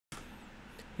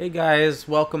Hey guys,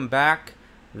 welcome back.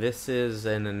 This is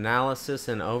an analysis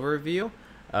and overview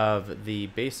of the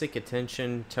Basic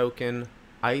Attention Token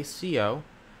ICO,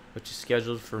 which is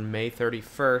scheduled for May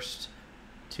 31st,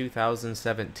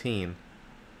 2017.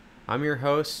 I'm your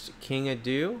host, King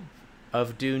Adu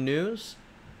of Do News.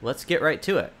 Let's get right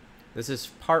to it. This is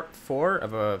part 4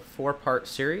 of a 4-part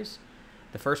series.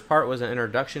 The first part was an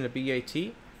introduction to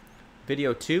BAT.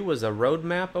 Video 2 was a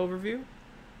roadmap overview.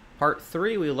 Part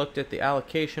 3, we looked at the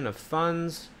allocation of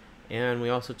funds, and we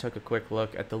also took a quick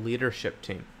look at the leadership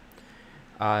team.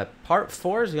 Part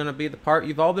 4 is going to be the part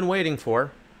you've all been waiting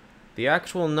for, the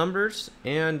actual numbers,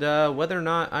 and whether or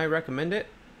not I recommend it.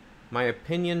 My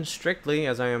opinion strictly,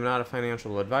 as I am not a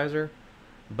financial advisor,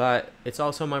 but it's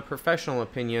also my professional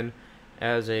opinion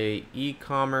as a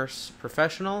e-commerce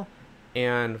professional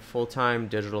and full-time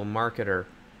digital marketer.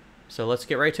 So let's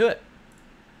get right to it.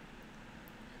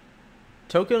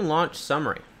 Token launch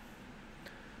summary.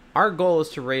 Our goal is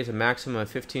to raise a maximum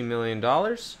of $15 million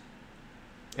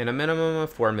and a minimum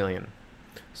of $4 million.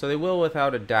 So they will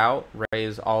without a doubt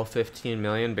raise all $15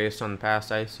 million based on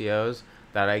past ICOs,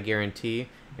 that I guarantee.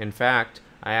 In fact,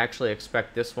 I actually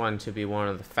expect this one to be one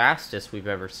of the fastest we've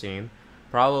ever seen,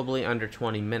 probably under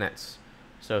 20 minutes.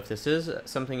 So if this is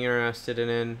something you're interested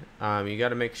in, you got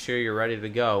to make sure you're ready to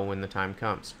go when the time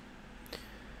comes.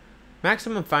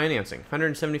 Maximum financing,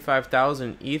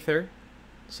 175,000 Ether.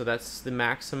 So that's the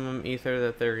maximum Ether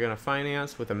that they're going to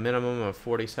finance with a minimum of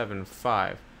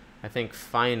 47.5. I think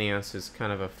finance is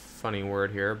kind of a funny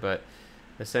word here, but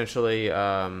essentially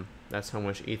that's how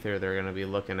much Ether they're going to be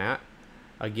looking at.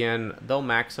 Again, they'll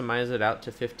maximize it out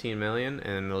to 15 million,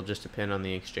 and it'll just depend on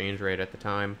the exchange rate at the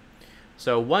time.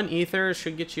 So 1 Ether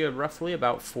should get you roughly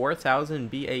about 4,000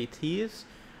 BATs.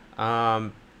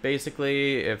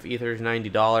 Basically, if Ether is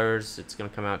 $90, it's going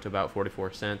to come out to about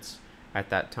 44 cents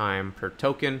at that time per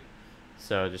token.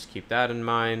 So just keep that in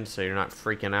mind so you're not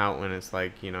freaking out when it's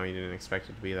like, you didn't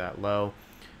expect it to be that low.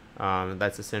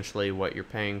 That's essentially what you're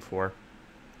paying for.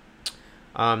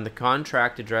 The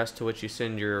contract address to which you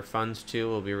send your funds to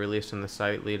will be released on the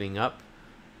site leading up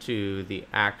to the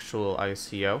actual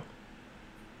ICO.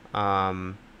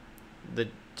 The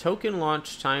token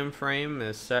launch time frame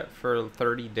is set for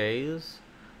 30 days,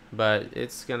 but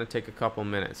it's going to take a couple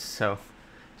minutes, so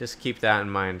just keep that in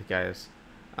mind, guys.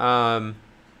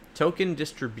 Token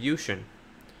distribution.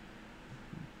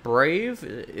 Brave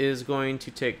is going to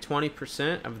take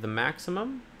 20% of the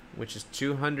maximum, which is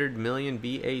 200 million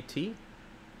BAT.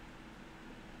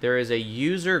 There is a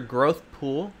user growth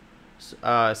pool.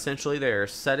 Essentially, they are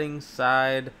setting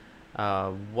aside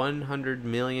 100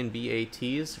 million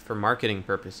BATs for marketing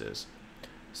purposes,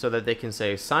 so that they can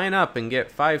say sign up and get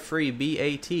 5 free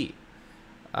BAT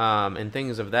and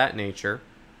things of that nature,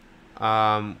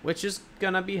 which is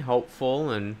gonna be helpful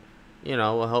and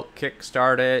will help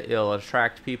kickstart it. It'll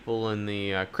attract people in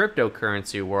the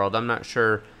cryptocurrency world. I'm not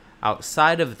sure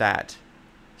outside of that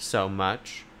so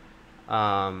much,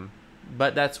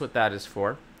 but that's what that is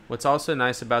for. What's also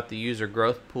nice about the user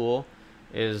growth pool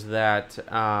is that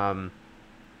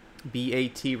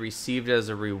BAT received as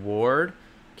a reward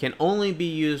can only be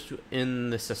used in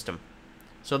the system.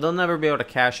 So they'll never be able to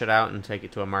cash it out and take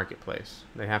it to a marketplace.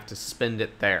 They have to spend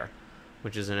it there,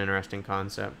 which is an interesting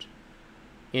concept.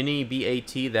 Any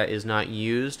BAT that is not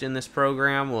used in this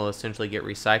program will essentially get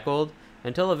recycled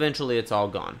until eventually it's all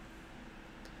gone.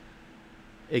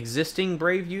 Existing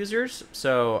Brave users.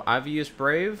 So I've used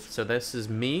Brave, so this is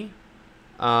me.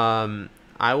 I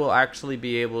will actually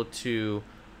be able to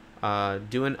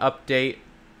do an update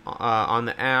on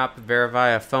the app, verify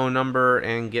a phone number,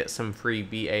 and get some free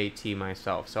BAT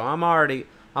myself. So I'm already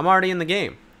in the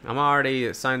game. I'm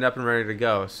already signed up and ready to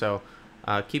go. So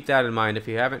keep that in mind. If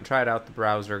you haven't tried out the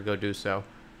browser, go do so,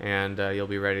 and you'll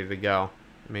be ready to go.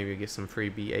 Maybe get some free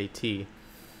BAT.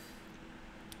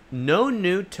 No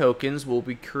new tokens will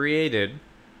be created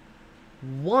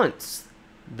once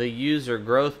the user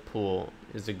growth pool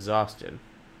is exhausted.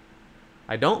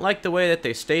 I don't like the way that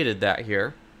they stated that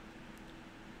here.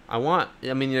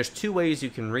 There's two ways you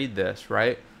can read this,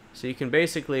 right? So you can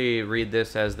basically read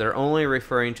this as they're only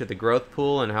referring to the growth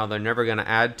pool and how they're never going to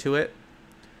add to it.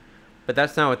 But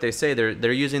that's not what they say.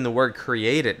 They're using the word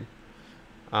created.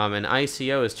 And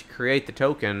ICO is to create the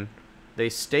token. They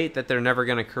state that they're never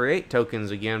going to create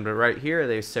tokens again, but right here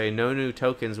they say no new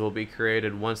tokens will be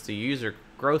created once the user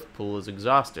growth pool is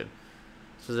exhausted.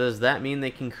 So does that mean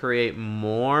they can create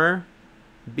more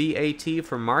BAT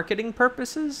for marketing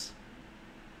purposes?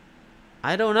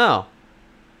 I don't know.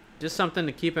 Just something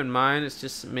to keep in mind. It's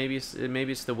just maybe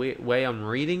it's the way I'm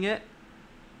reading it,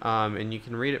 and you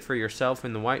can read it for yourself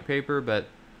in the white paper. But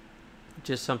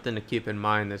just something to keep in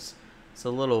mind. That's It's a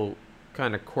little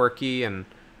kind of quirky and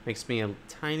makes me a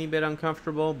tiny bit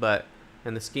uncomfortable, but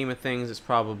in the scheme of things, it's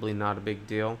probably not a big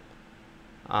deal.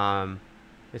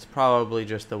 It's probably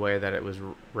just the way that it was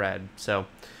read. So,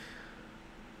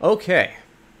 okay.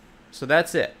 So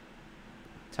that's it.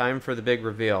 Time for the big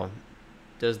reveal.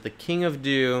 Does the King of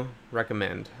Do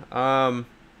recommend? I've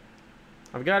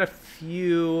got a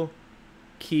few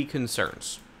key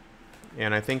concerns,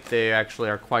 and I think they actually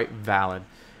are quite valid.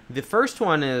 The first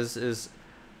one is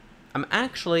I'm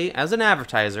actually, as an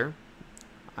advertiser,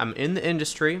 I'm in the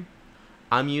industry.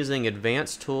 I'm using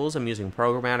advanced tools. I'm using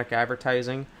programmatic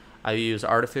advertising. I use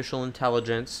artificial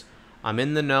intelligence. I'm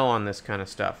in the know on this kind of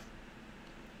stuff.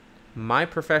 My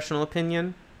professional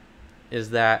opinion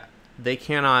is that they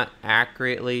cannot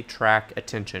accurately track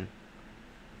attention.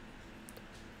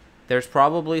 There's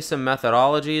probably some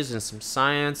methodologies and some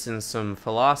science and some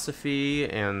philosophy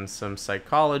and some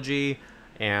psychology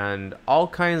and all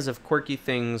kinds of quirky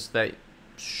things that,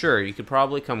 sure, you could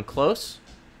probably come close.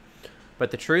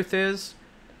 But the truth is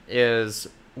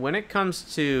when it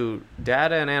comes to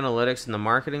data and analytics in the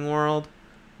marketing world,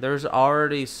 there's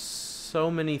already so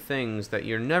many things that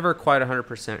you're never quite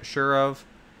 100% sure of.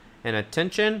 And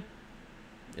attention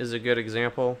is a good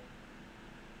example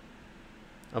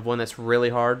of one that's really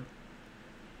hard.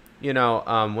 You know,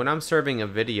 when I'm serving a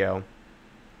video,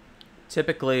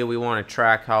 typically we want to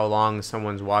track how long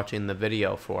someone's watching the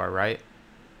video for, right?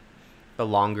 The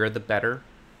longer, the better.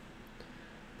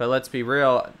 But let's be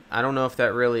real, I don't know if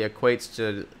that really equates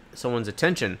to someone's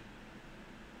attention.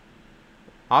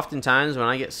 Oftentimes when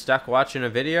I get stuck watching a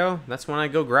video, that's when I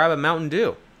go grab a Mountain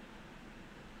Dew.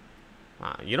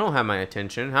 You don't have my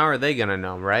attention. How are they going to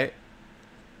know, right?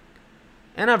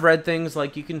 And I've read things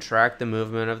like you can track the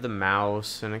movement of the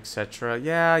mouse and etc.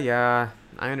 Yeah,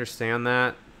 I understand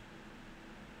that.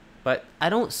 But I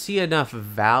don't see enough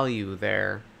value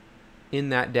there in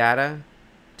that data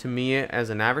to me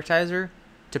as an advertiser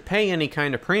to pay any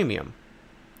kind of premium.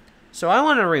 So I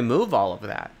want to remove all of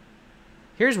that.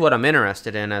 Here's what I'm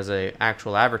interested in as an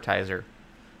actual advertiser.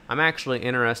 I'm actually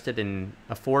interested in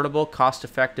affordable,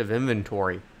 cost-effective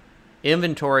inventory.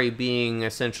 Inventory being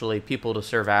essentially people to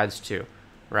serve ads to,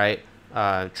 right?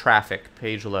 Traffic,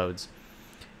 page loads.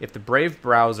 If the Brave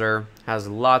browser has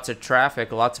lots of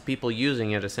traffic, lots of people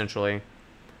using it essentially,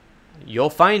 you'll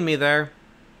find me there.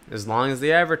 As long as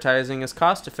the advertising is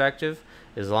cost-effective,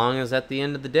 as long as at the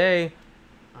end of the day,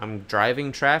 I'm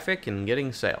driving traffic and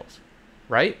getting sales,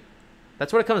 right?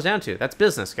 That's what it comes down to. That's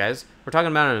business, guys. We're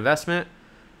talking about an investment.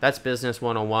 That's business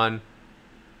 101.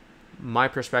 My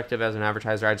perspective as an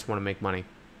advertiser, I just want to make money.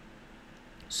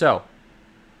 So,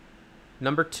 my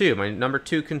number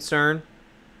two concern.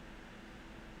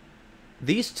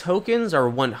 These tokens are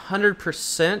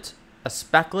 100% a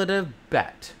speculative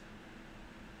bet.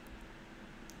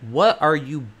 What are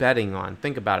you betting on?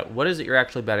 Think about it. What is it you're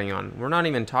actually betting on? We're not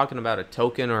even talking about a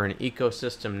token or an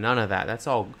ecosystem. None of that. That's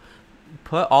all.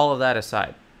 Put all of that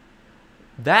aside.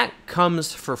 That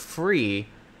comes for free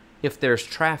if there's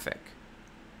traffic,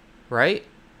 right?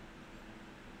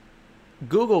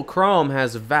 Google Chrome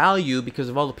has value because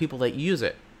of all the people that use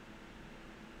it.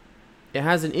 It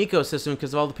has an ecosystem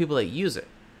because of all the people that use it.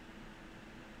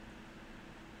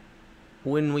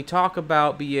 When we talk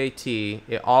about BAT,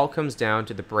 it all comes down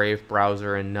to the Brave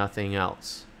browser and nothing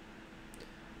else.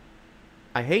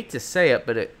 I hate to say it,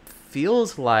 but it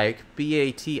feels like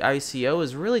BAT ICO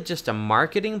is really just a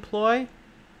marketing ploy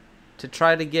to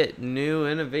try to get new,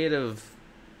 innovative,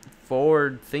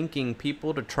 forward-thinking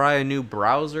people to try a new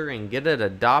browser and get it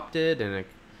adopted and,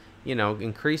 you know,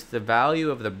 increase the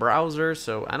value of the browser.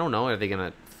 So, I don't know, are they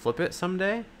going to flip it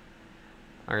someday?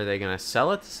 Are they going to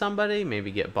sell it to somebody?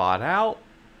 Maybe get bought out?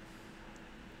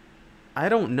 I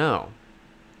don't know.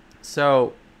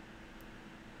 So,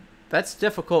 that's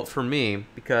difficult for me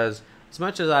because as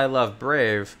much as I love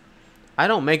Brave, I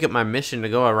don't make it my mission to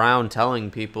go around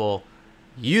telling people,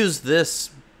 use this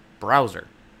browser,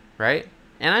 right?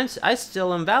 And I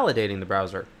still am validating the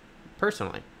browser,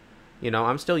 personally. You know,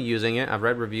 I'm still using it. I've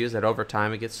read reviews that over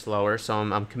time it gets slower, so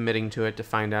I'm committing to it to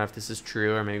find out if this is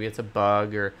true, or maybe it's a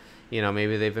bug, or, you know,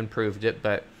 maybe they've improved it.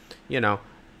 But, you know,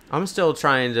 I'm still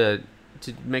trying to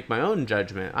make my own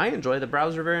judgment. I enjoy the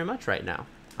browser very much right now.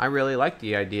 I really like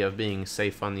the idea of being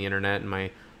safe on the internet and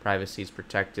my privacy is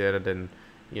protected, and,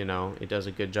 you know, it does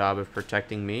a good job of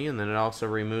protecting me, and then it also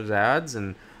removes ads,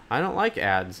 and I don't like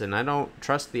ads, and I don't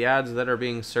trust the ads that are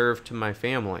being served to my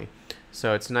family.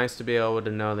 So it's nice to be able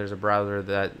to know there's a browser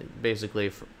that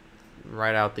basically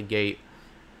right out the gate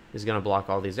is going to block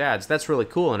all these ads. That's really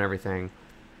cool and everything.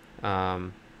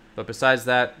 But besides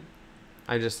that,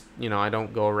 I just, you know, I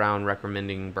don't go around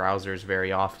recommending browsers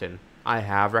very often. I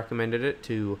have recommended it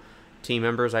to team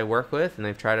members I work with, and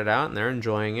they've tried it out, and they're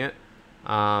enjoying it.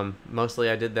 Mostly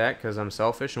I did that because I'm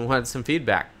selfish and wanted some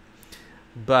feedback.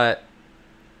 But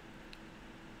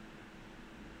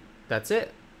that's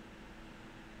it.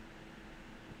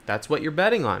 That's what you're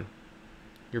betting on.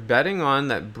 You're betting on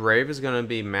that Brave is going to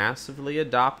be massively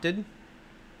adopted,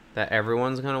 that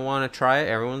everyone's going to want to try it,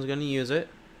 everyone's going to use it.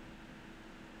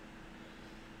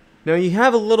 Now, you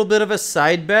have a little bit of a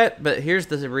side bet, but here's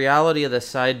the reality of the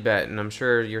side bet, and I'm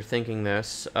sure you're thinking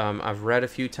this. I've read a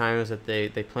few times that they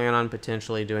plan on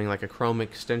potentially doing like a Chrome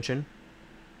extension.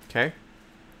 Okay?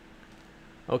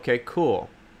 Okay, cool.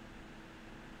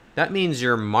 That means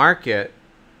your market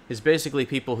is basically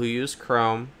people who use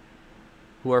Chrome,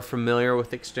 who are familiar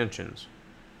with extensions.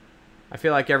 I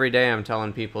feel like every day I'm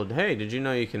telling people, hey, did you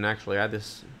know you can actually add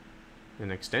an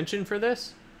extension for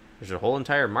this? There's a whole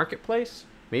entire marketplace.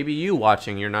 Maybe you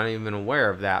watching, you're not even aware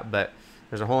of that, but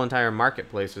there's a whole entire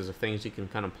marketplace of things you can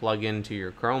kind of plug into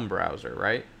your Chrome browser,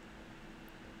 right?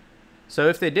 So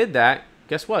if they did that,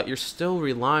 guess what? You're still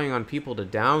relying on people to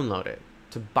download it,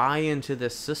 to buy into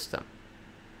this system.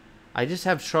 I just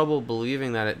have trouble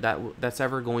believing that that's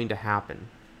ever going to happen.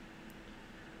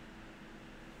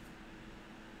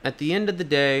 At the end of the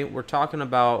day, we're talking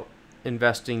about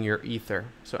investing your Ether.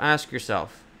 So ask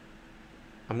yourself,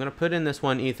 I'm going to put in this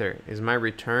one Ether. Is my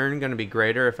return going to be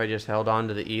greater if I just held on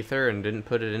to the Ether and didn't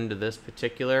put it into this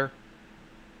particular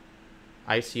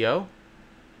ICO?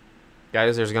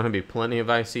 Guys, there's going to be plenty of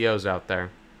ICOs out there.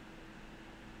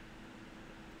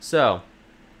 So,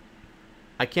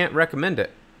 I can't recommend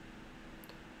it.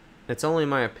 It's only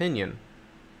my opinion.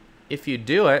 If you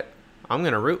do it, I'm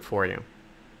going to root for you.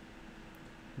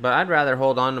 But I'd rather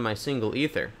hold on to my single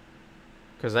Ether,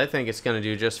 because I think it's going to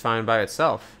do just fine by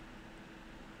itself.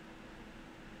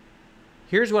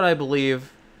 Here's what I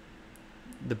believe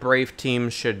the Brave team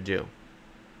should do,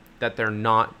 that they're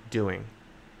not doing.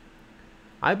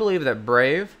 I believe that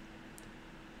Brave,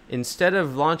 instead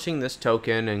of launching this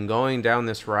token and going down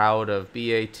this route of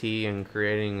BAT and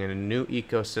creating a new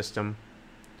ecosystem,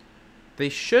 they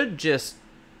should just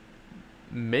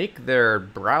make their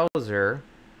browser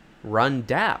run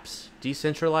DAPPS,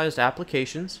 decentralized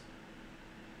applications,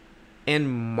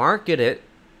 and market it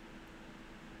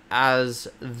as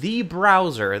the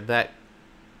browser that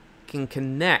can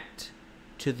connect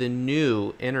to the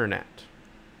new internet.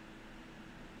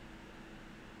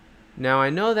 Now, I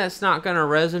know that's not going to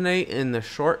resonate in the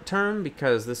short term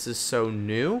because this is so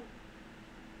new,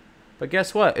 but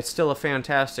guess what? It's still a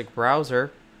fantastic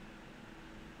browser.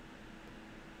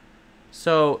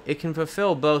 So it can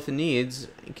fulfill both needs.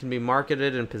 It can be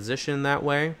marketed and positioned that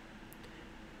way.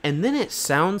 And then it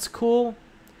sounds cool.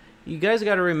 You guys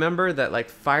got to remember that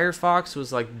like Firefox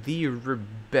was like the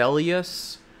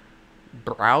rebellious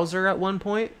browser at one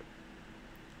point.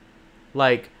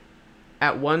 Like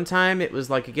at one time it was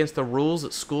like against the rules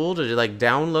at school to like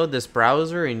download this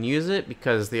browser and use it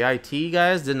because the IT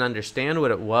guys didn't understand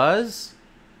what it was.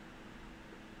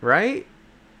 Right?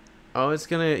 Oh, it's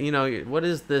gonna, you know, what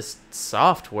is this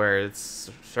software? It's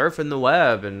surfing the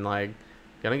web and like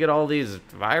gonna get all these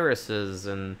viruses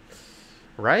and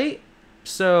right?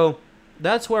 So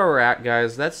that's where we're at,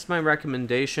 guys. That's my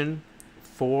recommendation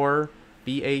for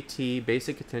BAT,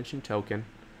 Basic Attention Token.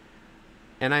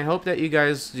 And I hope that you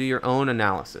guys do your own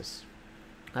analysis.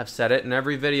 I've said it in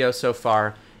every video so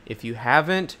far. If you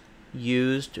haven't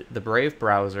used the Brave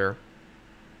browser,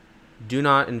 do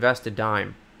not invest a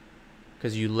dime,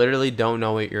 because you literally don't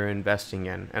know what you're investing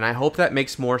in. And I hope that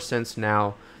makes more sense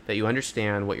now that you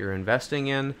understand what you're investing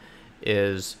in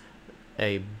is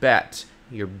a bet.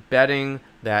 You're betting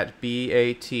that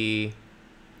BAT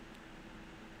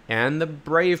and the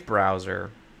Brave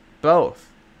browser both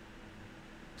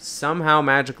somehow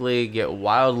magically get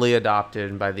wildly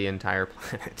adopted by the entire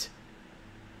planet.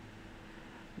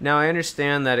 Now, I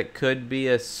understand that it could be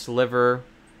a sliver,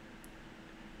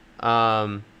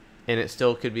 and it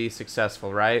still could be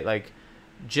successful, right? Like,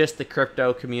 just the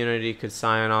crypto community could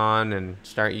sign on and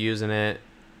start using it.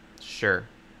 Sure.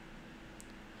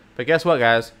 But guess what,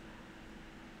 guys?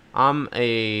 I'm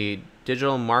a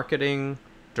digital marketing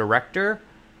director,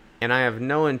 and I have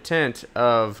no intent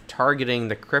of targeting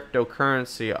the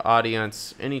cryptocurrency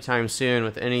audience anytime soon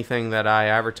with anything that I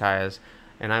advertise.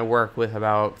 And I work with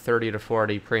about 30 to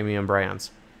 40 premium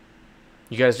brands.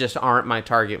 You guys just aren't my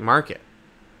target market.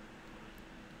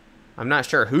 I'm not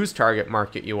sure whose target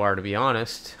market you are, to be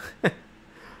honest.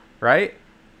 Right?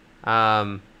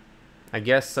 I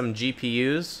guess some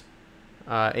GPUs.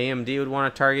 AMD would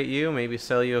want to target you, maybe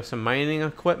sell you some mining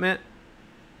equipment.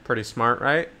 Pretty smart,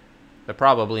 right? They're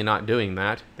probably not doing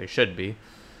that. They should be.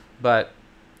 But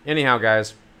anyhow,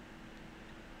 guys,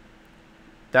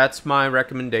 that's my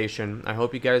recommendation. I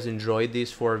hope you guys enjoyed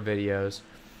these 4 videos.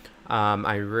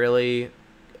 I really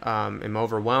am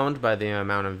overwhelmed by the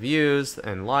amount of views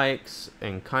and likes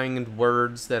and kind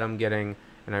words that I'm getting,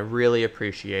 and I really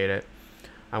appreciate it.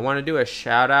 I want to do a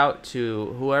shout out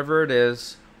to whoever it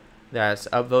is that's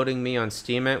upvoting me on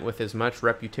Steemit with as much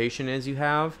reputation as you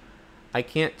have. I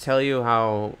can't tell you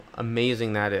how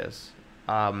amazing that is.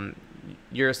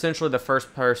 You're essentially the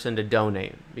first person to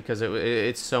donate because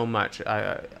it's so much.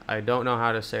 I don't know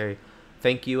how to say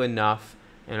thank you enough,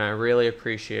 and I really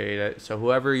appreciate it. So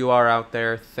whoever you are out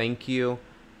there, thank you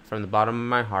from the bottom of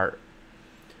my heart.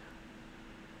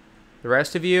 The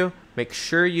rest of you, make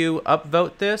sure you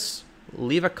upvote this.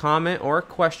 Leave a comment or a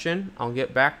question. I'll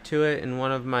get back to it in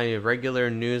one of my regular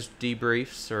news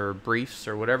debriefs or briefs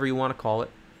or whatever you want to call it.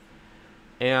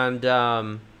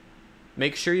 And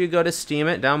make sure you go to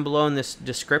Steemit down below in this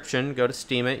description. Go to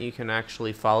Steemit. You can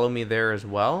actually follow me there as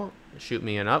well. Shoot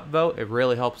me an upvote. It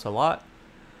really helps a lot.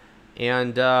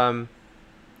 And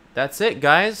that's it,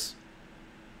 guys.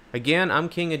 Again, I'm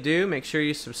King Adu. Make sure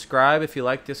you subscribe if you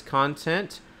like this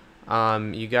content.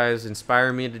 You guys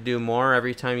inspire me to do more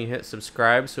every time you hit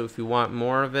subscribe. So if you want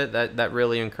more of it, that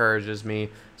really encourages me.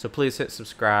 So please hit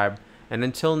subscribe. And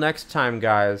until next time,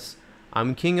 guys,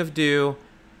 I'm King of Do,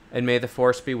 and may the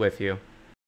force be with you.